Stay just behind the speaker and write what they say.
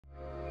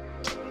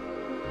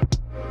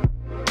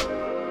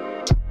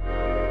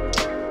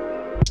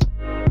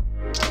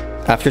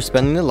After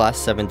spending the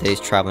last 7 days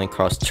traveling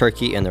across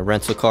Turkey in a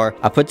rental car,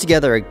 I put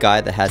together a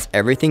guide that has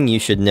everything you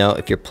should know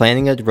if you're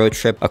planning a road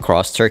trip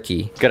across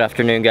Turkey. Good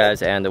afternoon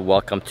guys, and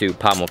welcome to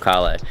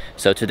PAMUKKALE.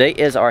 So today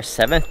is our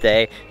 7th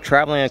day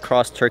traveling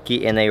across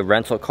Turkey in a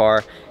rental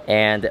car,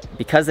 and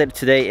because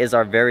today is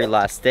our very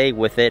last day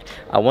with it,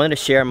 I wanted to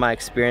share my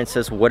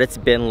experiences, what it's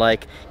been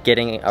like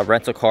getting a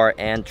rental car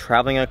and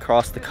traveling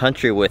across the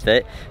country with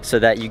it, so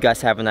that you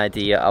guys have an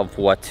idea of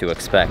what to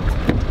expect.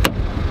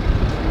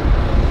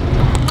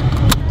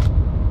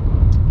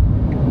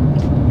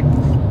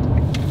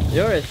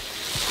 Yours.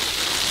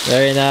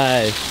 Very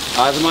nice.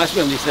 Ağzımı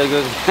açmıyorum, dişleri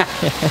gördüm.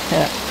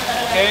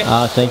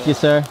 Okay. Thank you,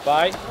 sir.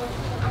 Bye.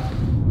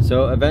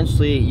 So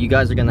eventually you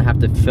guys are gonna have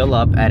to fill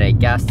up at a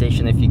gas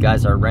station if you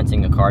guys are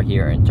renting a car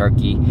here in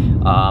Turkey.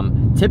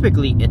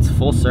 Typically it's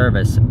full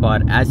service,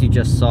 but as you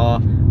just saw,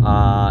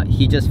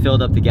 he just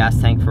filled up the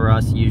gas tank for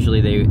us. Usually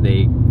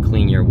they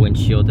clean your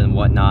windshield and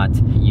whatnot.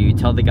 You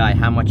tell the guy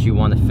how much you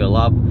want to fill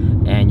up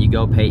and you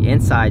go pay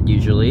inside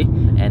usually,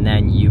 and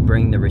then you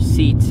bring the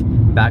receipt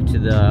back to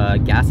the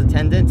gas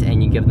attendant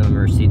and you give them a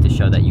receipt to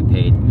show that you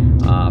paid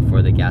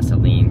for the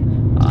gasoline.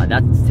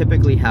 That's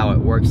typically how it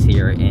works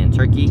here in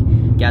Turkey.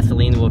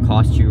 Gasoline will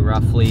cost you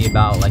roughly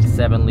about like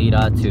 7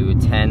 lira to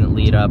 10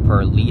 lira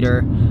per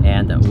liter,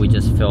 and we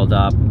just filled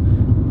up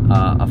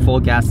a full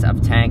gas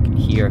tank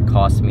here.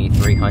 Cost me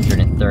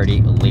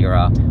 330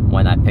 lira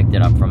when I picked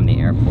it up from the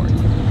airport.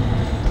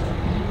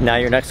 Now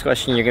your next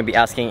question you're going to be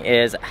asking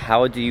is,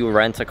 how do you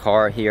rent a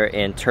car here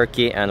in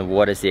Turkey and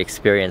what is the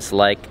experience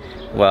like?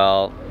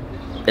 Well,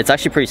 it's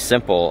actually pretty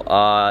simple.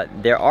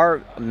 There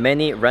are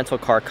many rental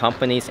car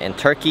companies in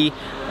Turkey,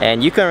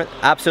 and you can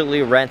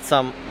absolutely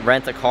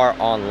rent a car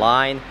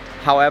online.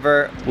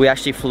 However, we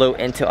actually flew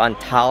into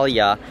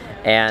Antalya,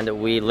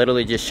 and we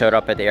literally just showed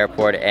up at the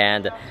airport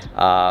and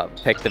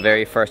picked the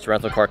very first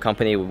rental car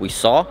company we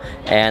saw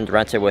and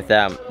rented with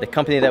them. The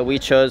company that we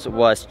chose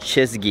was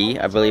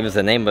Çizgi, I believe is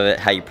the name of it,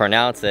 how you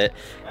pronounce it,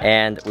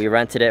 and we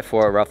rented it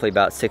for roughly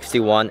about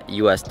 $61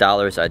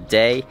 US a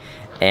day,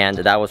 and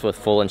that was with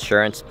full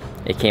insurance.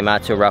 It came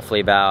out to roughly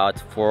about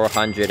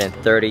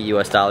 $430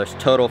 US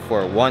total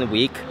for 1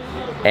 week,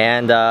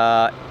 and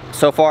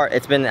so far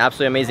it's been an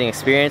absolutely amazing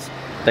experience.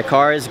 The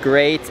car is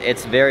great,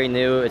 it's very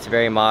new, it's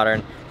very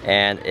modern,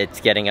 and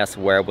it's getting us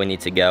where we need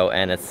to go,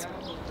 and it's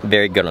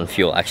very good on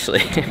fuel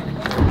actually.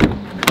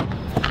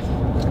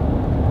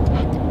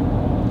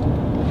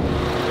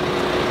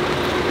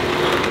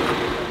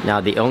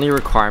 Now the only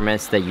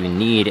requirements that you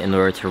need in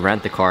order to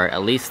rent the car,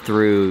 at least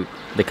through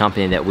the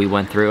company that we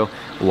went through,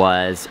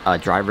 was a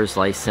driver's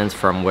license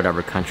from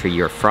whatever country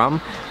you're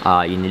from.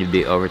 You need to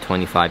be over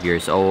 25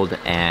 years old,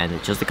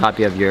 and just a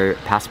copy of your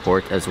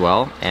passport as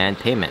well, and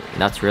payment.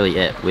 That's really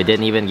it. We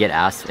didn't even get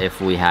asked if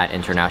we had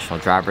international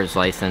driver's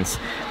license,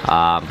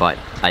 but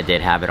I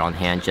did have it on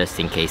hand just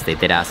in case they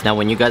did ask. Now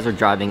when you guys are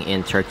driving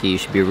in Turkey, you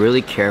should be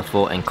really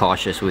careful and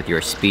cautious with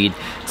your speed.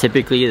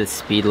 Typically the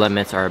speed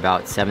limits are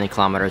about 70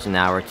 kilometers an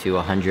hour to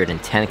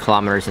 110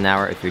 kilometers an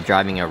hour if you're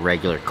driving a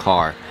regular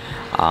car.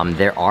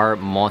 There are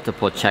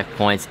multiple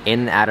checkpoints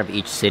in and out of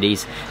each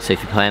cities, so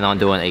if you plan on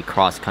doing a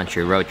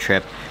cross-country road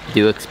trip,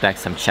 do expect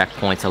some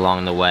checkpoints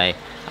along the way.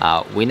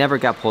 We never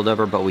got pulled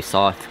over, but we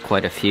saw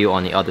quite a few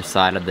on the other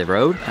side of the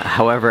road.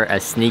 However, a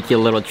sneaky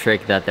little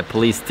trick that the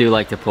police do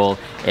like to pull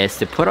is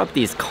to put up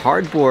these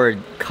cardboard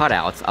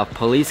cutouts of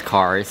police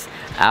cars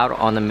out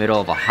on the middle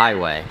of a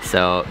highway.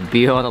 So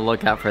be on the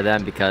lookout for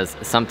them, because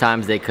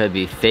sometimes they could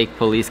be fake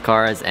police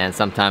cars and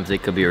sometimes they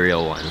could be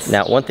real ones.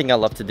 Now one thing I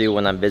love to do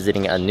when I'm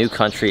visiting a new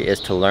country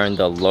is to learn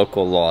the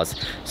local laws.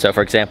 So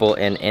for example,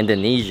 in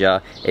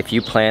Indonesia, if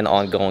you plan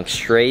on going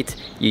straight,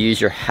 you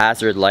use your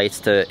hazard lights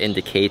to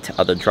indicate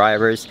to other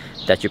drivers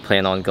that you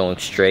plan on going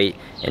straight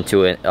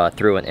into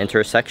through an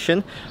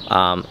intersection.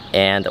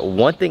 And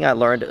one thing I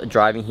learned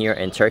driving here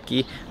in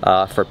Turkey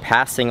for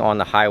passing on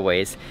the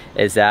highways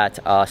is that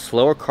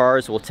slower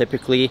cars will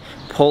typically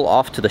pull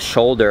off to the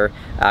shoulder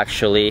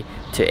actually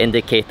to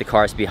indicate the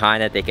cars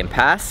behind it they can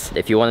pass.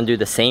 If you want to do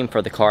the same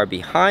for the car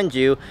behind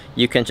you,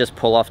 you can just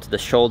pull off to the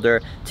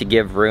shoulder to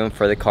give room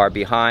for the car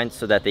behind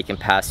so that they can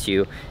pass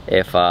you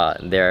if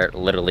they're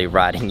literally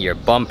riding your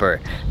bumper.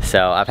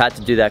 So I've had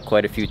to do that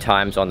quite a few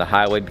times on the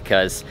highway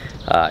because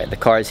the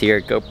cars here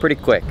go pretty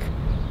quick.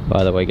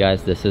 By the way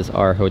guys, this is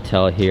our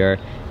hotel here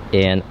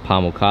in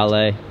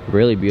PAMUKKALE.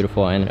 Really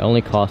beautiful, and it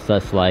only cost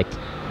us like,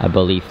 I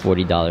believe,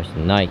 $40 a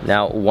night.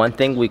 Now one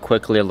thing we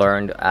quickly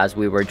learned as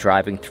we were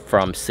driving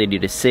from city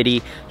to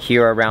city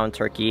here around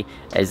Turkey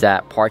is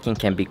that parking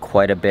can be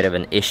quite a bit of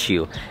an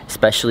issue,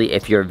 especially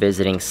if you're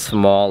visiting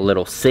small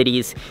little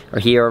cities or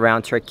here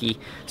around Turkey.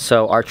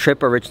 So our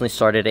trip originally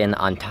started in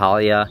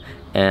Antalya,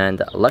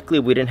 and luckily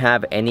we didn't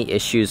have any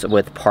issues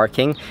with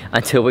parking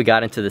until we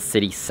got into the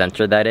city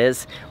center, that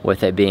is,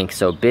 with it being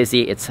so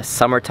busy. It's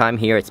summertime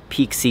here, it's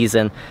peak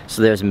season,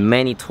 so there's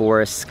many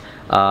tourists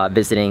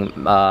visiting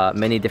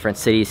many different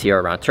cities here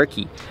around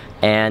Turkey.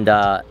 And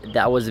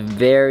that was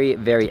very,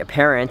 very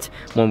apparent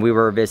when we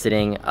were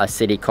visiting a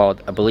city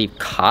called, I believe,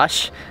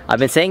 Kash. I've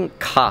been saying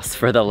Kas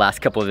for the last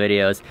couple of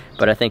videos,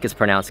 but I think it's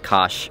pronounced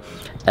Kash,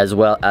 as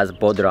well as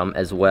Bodrum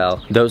as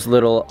well. Those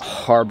little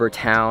harbor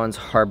towns,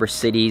 harbor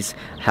cities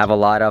have a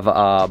lot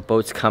of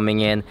boats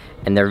coming in,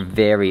 and they're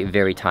very,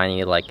 very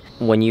tiny. Like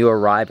when you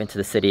arrive into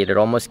the city, it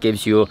almost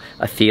gives you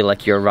a feel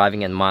like you're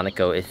arriving in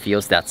Monaco. It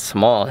feels that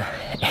small.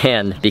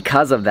 And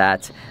because of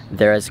that,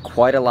 there is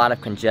quite a lot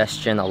of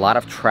congestion, a lot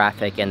of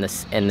traffic in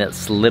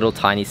this little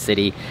tiny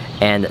city,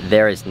 and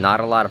there is not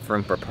a lot of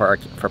room for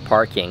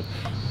parking.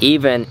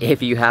 Even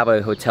if you have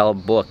a hotel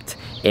booked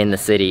in the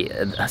city,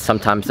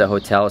 sometimes the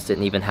hotels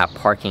didn't even have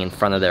parking in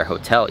front of their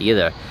hotel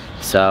either.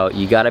 So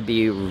you gotta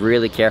be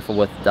really careful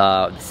with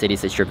the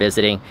cities that you're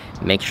visiting.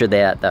 Make sure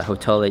that the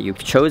hotel that you've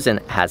chosen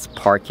has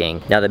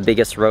parking. Now, the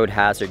biggest road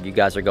hazard you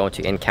guys are going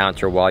to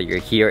encounter while you're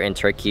here in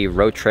Turkey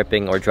road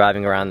tripping or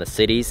driving around the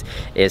cities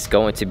is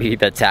going to be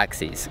the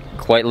taxis.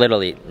 Quite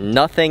literally,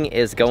 nothing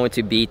is going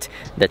to beat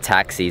the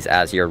taxis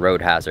as your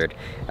road hazard.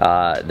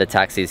 The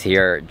taxis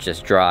here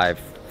just drive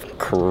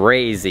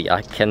crazy.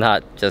 I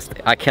cannot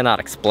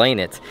explain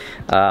it.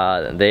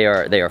 They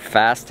are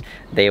fast.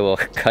 They will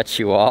cut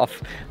you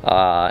off.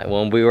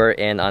 When we were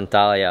in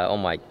Antalya, oh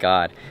my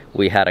god,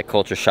 we had a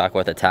culture shock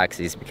with the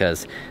taxis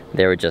because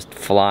they were just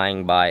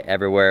flying by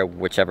everywhere,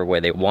 whichever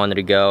way they wanted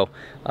to go,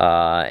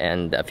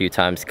 and a few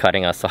times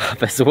cutting us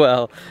off as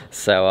well.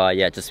 So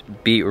yeah, just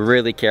be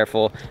really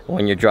careful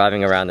when you're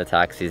driving around the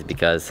taxis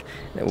because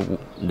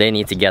they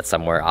need to get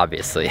somewhere,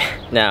 obviously.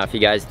 Now, if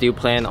you guys do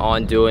plan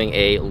on doing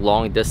a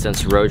long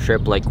distance road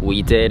trip like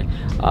we did,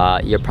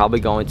 you're probably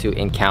going to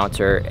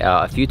encounter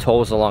a few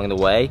tolls along the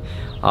way.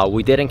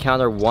 We did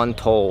encounter one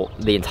toll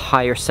the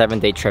entire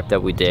 7-day trip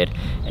that we did,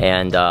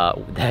 and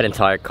that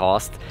entire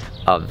cost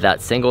of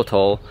that single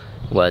toll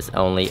was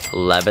only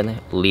 11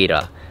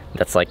 lira.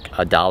 That's like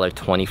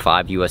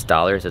 $1.25 US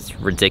dollars. It's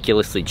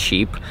ridiculously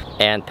cheap,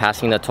 and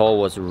passing the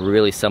toll was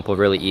really simple,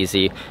 really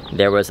easy.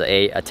 There was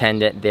a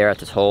attendant there at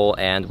the toll,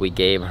 and we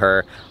gave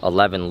her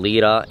 11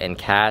 lira in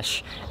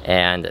cash,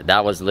 and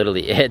that was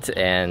literally it.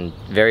 And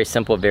very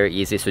simple, very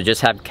easy. So just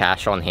have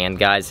cash on hand,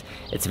 guys.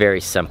 It's very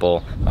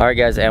simple. All right,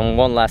 guys, and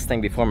one last thing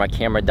before my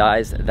camera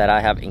dies that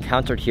I have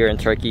encountered here in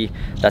Turkey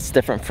that's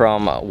different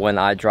from when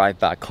I drive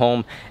back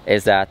home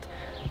is that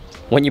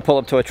when you pull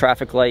up to a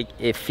traffic light,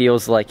 it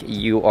feels like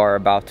you are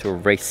about to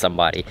race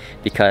somebody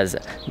because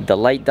the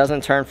light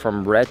doesn't turn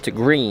from red to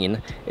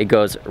green. It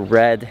goes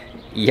red,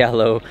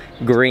 yellow,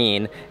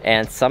 green,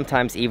 and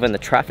sometimes even the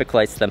traffic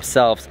lights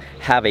themselves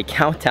have a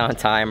countdown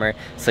timer,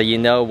 so you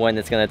know when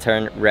it's gonna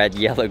turn red,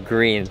 yellow,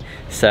 green.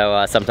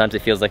 So sometimes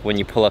it feels like when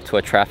you pull up to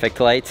a traffic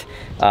light,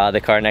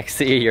 the car next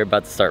to you, you're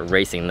about to start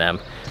racing them.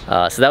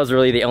 So that was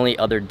really the only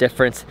other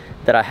difference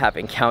that I have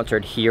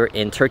encountered here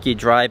in Turkey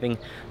driving,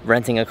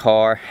 renting a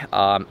car.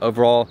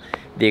 Overall,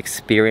 the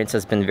experience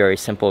has been very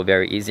simple,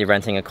 very easy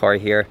renting a car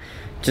here.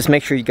 Just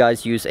make sure you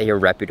guys use a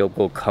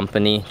reputable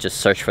company. Just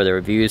search for the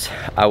reviews.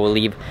 I will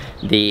leave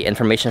the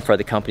information for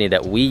the company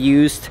that we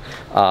used.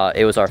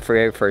 It was our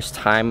very first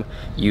time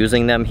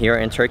using them here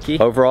in Turkey.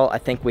 Overall, I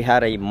think we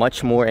had a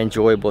much more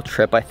enjoyable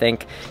trip, I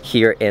think,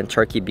 here in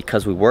Turkey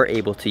because we were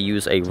able to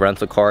use a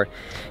rental car.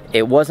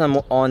 It was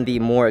on the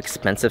more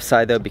expensive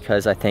side though,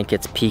 because I think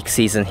it's peak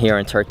season here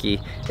in Turkey.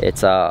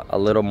 It's a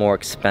little more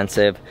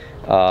expensive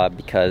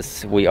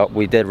because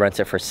we did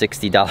rent it for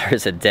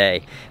 $60 a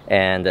day,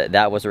 and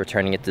that was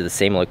returning it to the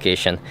same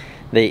location.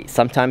 They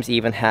sometimes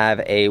even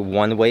have a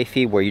one-way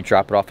fee where you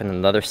drop it off in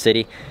another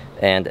city,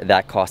 and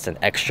that costs an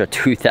extra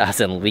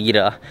 2,000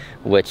 lira,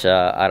 which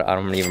I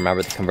don't even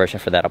remember the conversion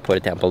for that. I'll put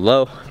it down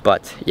below.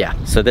 But yeah,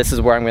 so this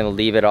is where I'm going to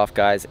leave it off,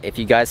 guys. If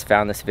you guys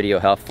found this video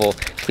helpful,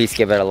 please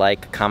give it a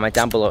like. Comment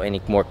down below any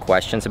more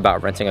questions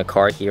about renting a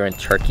car here in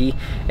Turkey,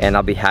 and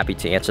I'll be happy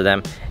to answer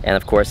them. And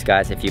of course,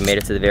 guys, if you made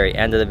it to the very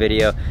end of the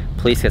video,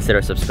 please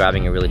consider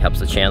subscribing. It really helps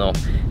the channel.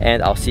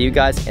 And I'll see you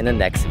guys in the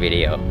next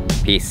video.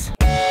 Peace.